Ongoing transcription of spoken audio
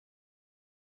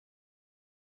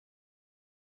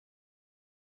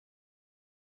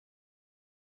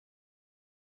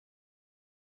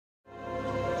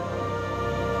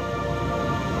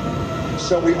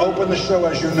So we open the show,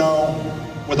 as you know,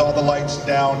 with all the lights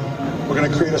down. We're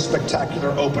going to create a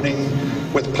spectacular opening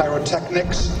with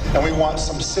pyrotechnics, and we want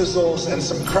some sizzles and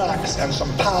some cracks and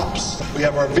some pops. We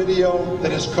have our video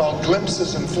that is called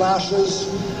Glimpses and Flashes,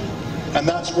 and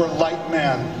that's where Light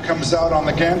Man comes out on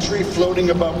the gantry, floating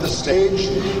above the stage,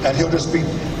 and he'll just be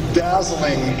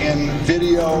dazzling in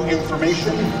video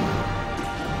information.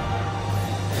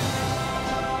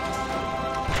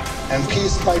 And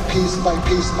piece by piece by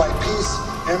piece by piece,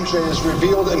 MJ is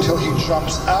revealed until he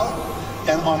jumps out,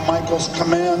 and on Michael's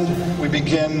command, we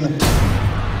begin.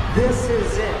 This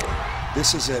is it.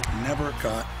 This Is It never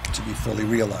got to be fully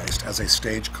realized as a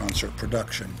stage concert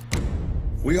production.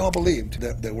 We all believed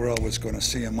that the world was going to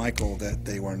see a Michael that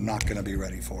they were not going to be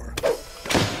ready for.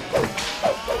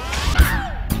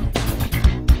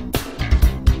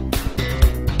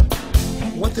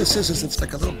 What this is it's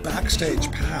like a little backstage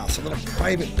pass, a little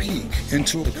private peek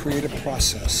into the creative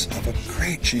process of a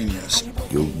great genius.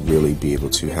 You'll really be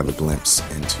able to have a glimpse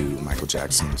into Michael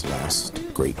Jackson's last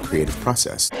great creative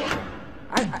process.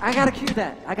 I gotta cue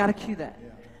that. I gotta cue that.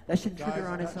 That should trigger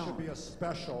on its own. That should be a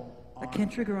special. I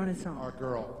can't trigger on its own. Our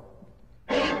girl.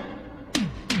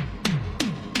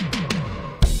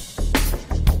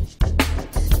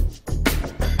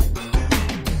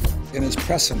 In his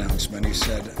press announcement, he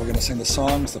said, we're going to sing the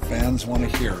songs the fans want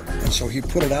to hear. And so he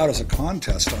put it out as a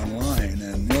contest online,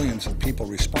 and millions of people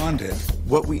responded.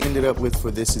 What we ended up with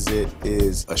for This Is It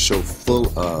is a show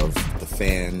full of the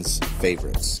fans'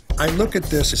 favorites. I look at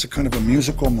this as a kind of a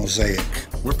musical mosaic.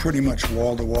 We're pretty much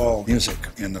wall-to-wall music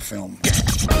in the film.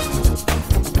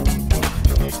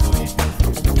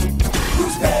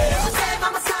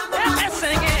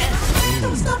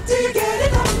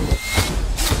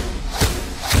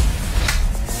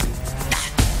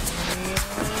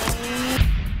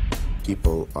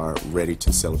 People are ready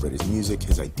to celebrate his music,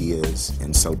 his ideas,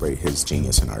 and celebrate his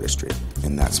genius and artistry.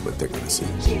 And that's what they're going to see.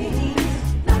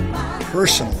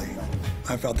 Personally,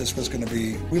 I felt this was going to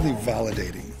be really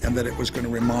validating and that it was going to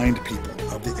remind people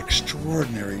of the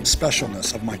extraordinary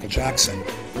specialness of Michael Jackson.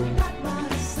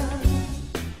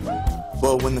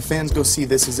 Well, when the fans go see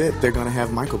This Is It, they're going to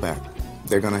have Michael back.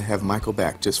 They're going to have Michael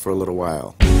back just for a little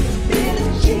while.